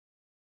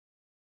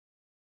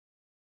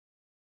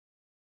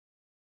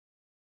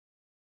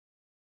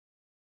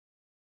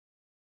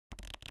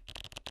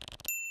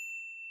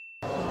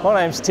My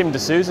name's Tim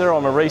D'Souza.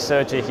 I'm a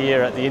researcher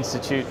here at the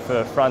Institute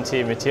for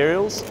Frontier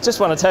Materials.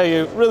 Just want to tell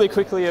you really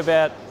quickly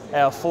about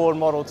our Ford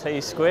Model T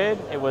Squared.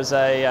 It was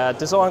a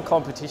design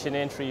competition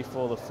entry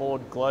for the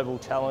Ford Global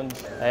Challenge,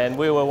 and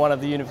we were one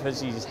of the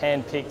universities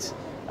handpicked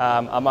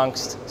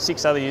amongst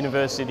 6 other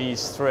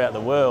universities throughout the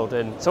world.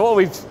 And so what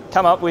we've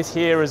come up with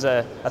here is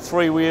a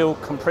 3-wheel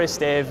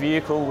compressed air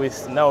vehicle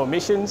with no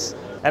emissions,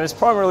 and it's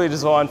primarily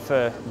designed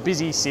for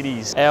busy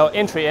cities. Our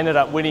entry ended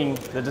up winning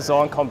the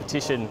design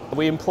competition.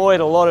 We employed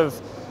a lot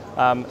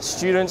of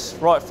students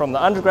right from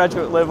the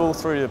undergraduate level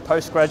through to the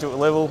postgraduate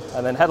level,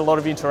 and then had a lot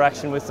of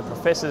interaction with the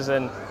professors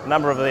and a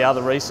number of the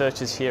other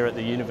researchers here at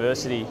the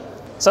university.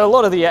 So a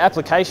lot of the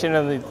application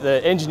and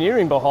the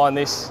engineering behind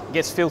this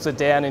gets filtered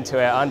down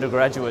into our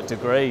undergraduate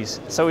degrees.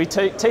 So we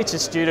teach the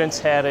students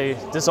how to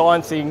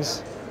design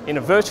things in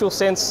a virtual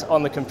sense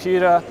on the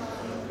computer,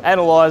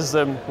 analyse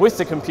them with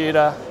the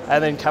computer,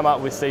 and then come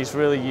up with these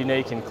really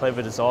unique and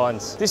clever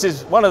designs. This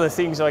is one of the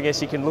things I guess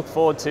you can look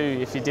forward to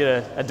if you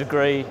did a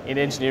degree in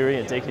engineering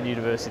at Deakin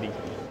University.